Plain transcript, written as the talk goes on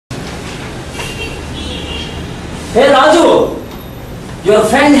Hey Raju, your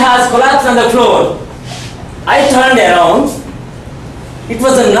friend has collapsed on the floor. I turned around. It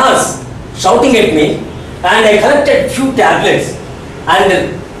was a nurse shouting at me, and I collected few tablets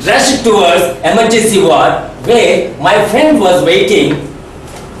and rushed towards emergency ward where my friend was waiting,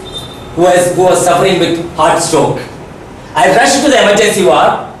 who was suffering with heart stroke. I rushed to the emergency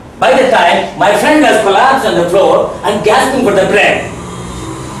ward. By the time, my friend was collapsed on the floor and gasping for the breath.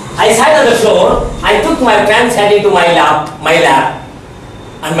 I sat on the floor. I took my friend's hand into my lap,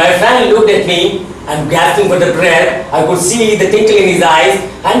 and my friend looked at me and gasping for the breath. I could see the twinkle in his eyes,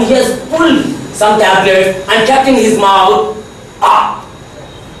 and he has pulled some tablets and kept in his mouth.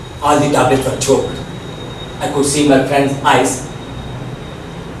 All the tablets were choked. I could see my friend's eyes.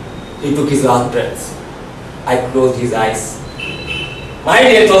 He took his last breath. I closed his eyes. My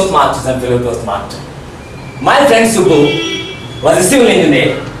dear Toastmasters and fellow Toastmasters, my friend Subbu was a civil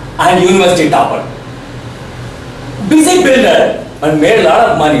engineer and university topper. Busy builder and made a lot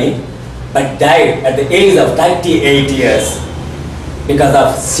of money, but died at the age of 38 years because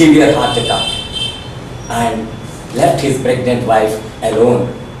of severe heart attack and left his pregnant wife alone.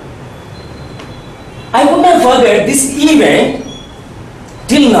 I could not forget this event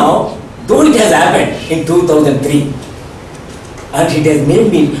till now, though it has happened in 2003. And it has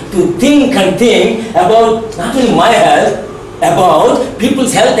made me to think and think about not only my health, about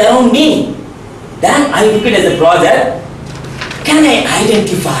people's health around me. Then I look at it as a project. Can I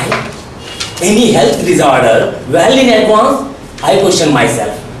identify any health disorder well in advance? I question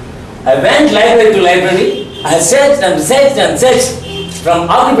myself. I went library to library. I searched and searched and searched from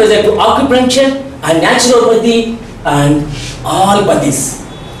acupressure to acupuncture and naturopathy and all pathies.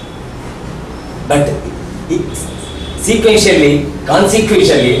 But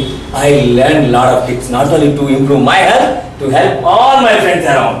consequentially, I learned a lot of tips, not only to improve my health, to help all my friends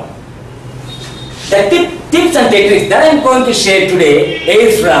around. The tips and techniques that I am going to share today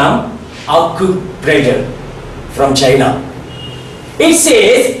is from acupressure from China. It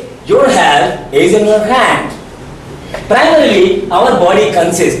says your health is in your hand. Primarily, our body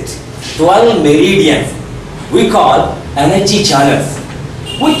consists 12 meridians we call energy channels,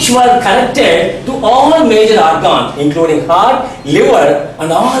 which were connected to all major organs, including heart, liver,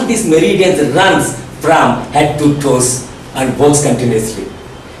 and all these meridians runs from head to toes and works continuously.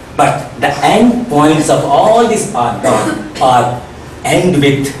 But the end points of all these organs are end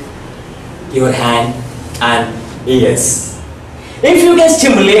with your hand and ears. If you can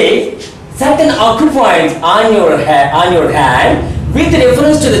stimulate certain acupoints on your hand with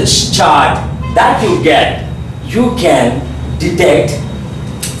reference to the chart that you get, you can detect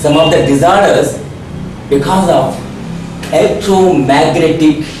some of the disorders because of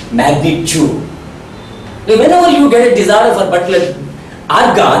electromagnetic magnitude. Whenever you get a disorder for a particular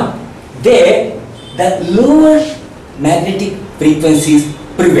organ, there the lower magnetic frequencies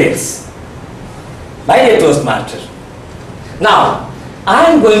prevails. My dear Toastmaster, now I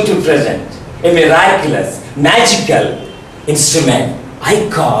am going to present a miraculous, magical instrument I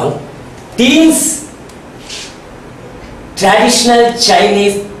call Teens Traditional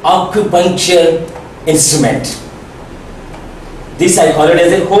Chinese Acupuncture Instrument. This I call it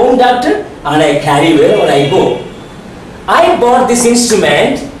as a home doctor and I carry wherever I go. I bought this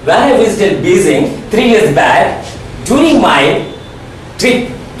instrument when I visited Beijing 3 years back during my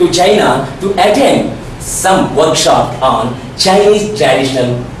trip to China to attend some workshop on Chinese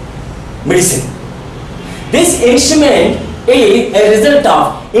traditional medicine. This instrument is a result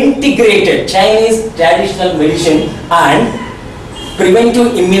of integrated Chinese traditional medicine and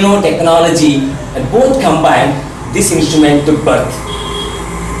preventive immunotechnology, and both combined this instrument took birth.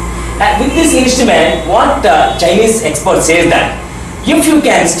 With this instrument, what Chinese expert says that if you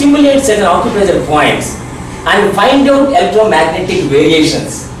can stimulate certain acupressure points and find out electromagnetic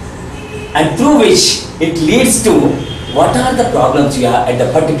variations, and through which it leads to what are the problems you have at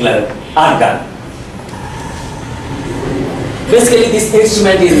the particular organ. Basically, this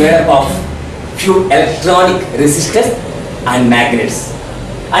instrument is made up of few electronic resistors and magnets,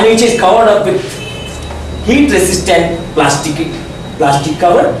 and which is covered up with heat-resistant plastic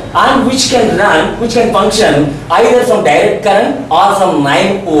cover, and which can function either from direct current or from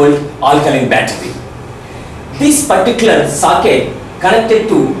 9-volt alkaline battery. This particular socket connected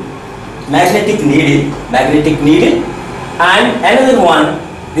to magnetic needle, and another one,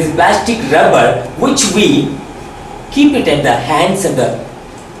 this plastic rubber, which we keep it at the hands of the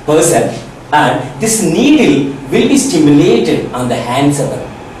person, and this needle will be stimulated on the hands of the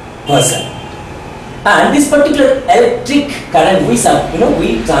person. And this particular electric current we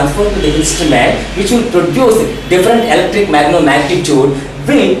transfer to the instrument, which will produce different electric magnitude,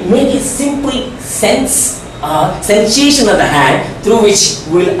 will make a simple sense sensation of the hand through which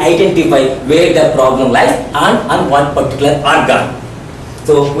we will identify where the problem lies and on what particular organ.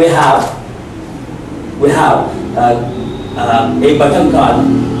 So we have a button called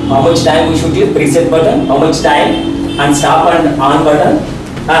how much time we should use, preset button, how much time, and stop and on button,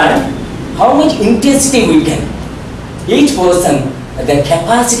 and how much intensity we can. Each person, the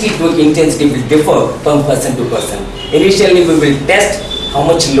capacity to intensity will differ from person to person. Initially we will test how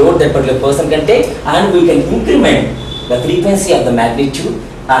much load that particular person can take, and we can increment the frequency of the magnitude,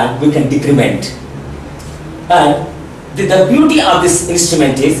 and we can decrement. And the beauty of this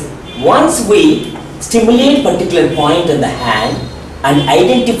instrument is, once we stimulate particular point in the hand and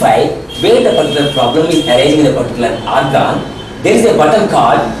identify where the particular problem is arising in a particular organ, there is a button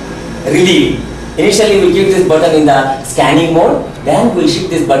called relieve. Initially we give this button in the scanning mode, then we shift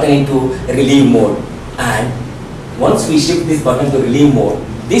this button into relieve mode, and once we shift this button to relieve mode,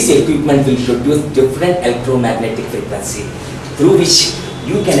 this equipment will produce different electromagnetic frequency through which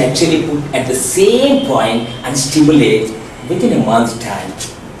you can actually put at the same point and stimulate within a month's time.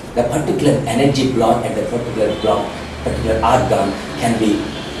 The particular energy block at the particular organ can be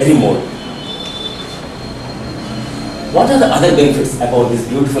removed. What are the other benefits about this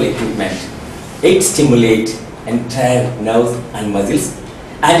beautiful equipment? It stimulates entire nerves and muscles,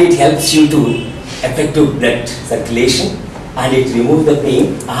 and it helps you to effective blood circulation, and it removes the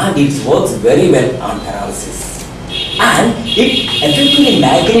pain, and it works very well on paralysis. And it effectively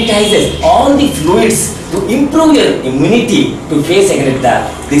magnetizes all the fluids to improve your immunity to face against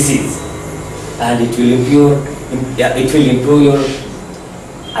the disease. And it will improve your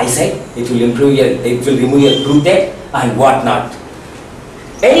eyesight, it will remove your toothache and whatnot.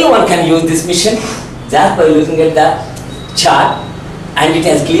 Anyone can use this machine just by looking at the chart, and it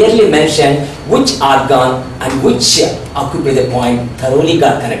has clearly mentioned which organ and which acupressure point thoroughly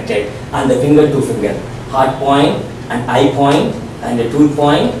got connected, and the finger to finger, heart point and eye point and the tooth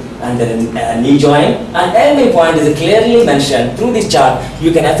point and the knee joint, and every point is clearly mentioned. Through this chart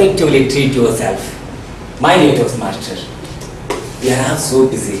you can effectively treat yourself. My dear Toastmaster, we are now so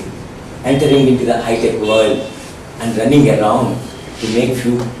busy entering into the high-tech world and running around to make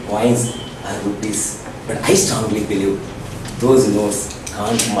few coins or rupees, but I strongly believe those notes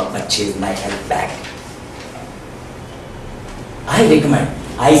can't purchase my health back. I recommend,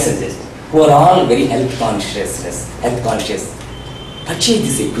 I suggest, who are all very health conscious, purchase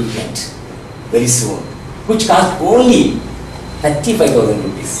this equipment very soon, which costs only 35,000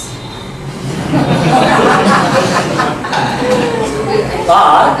 rupees.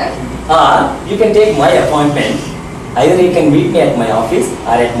 Or you can take my appointment. Either you can meet me at my office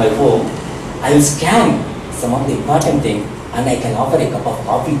or at my home. I will scan some of the important things, and I can offer a cup of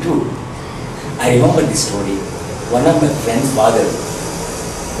coffee too. I remember this story. One of my friend's father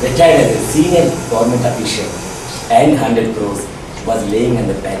retired as a senior government official and 100 crores, was laying on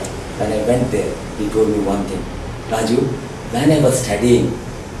the bed. When I went there, he told me one thing: Raju, when I was studying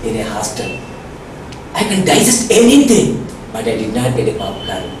in a hostel, I can digest anything, but I did not get a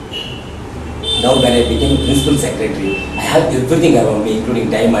popcorn. Now when I became principal secretary, I have everything around me, including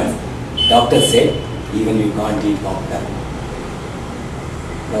diamonds. Doctor said, even you can't eat popcorn.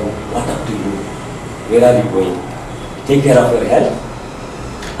 Now what up to you? Where are you going? Take care of your health.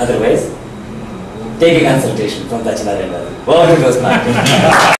 Otherwise, take a consultation from Satyanarayanaraju. Over to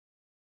Toastmaster.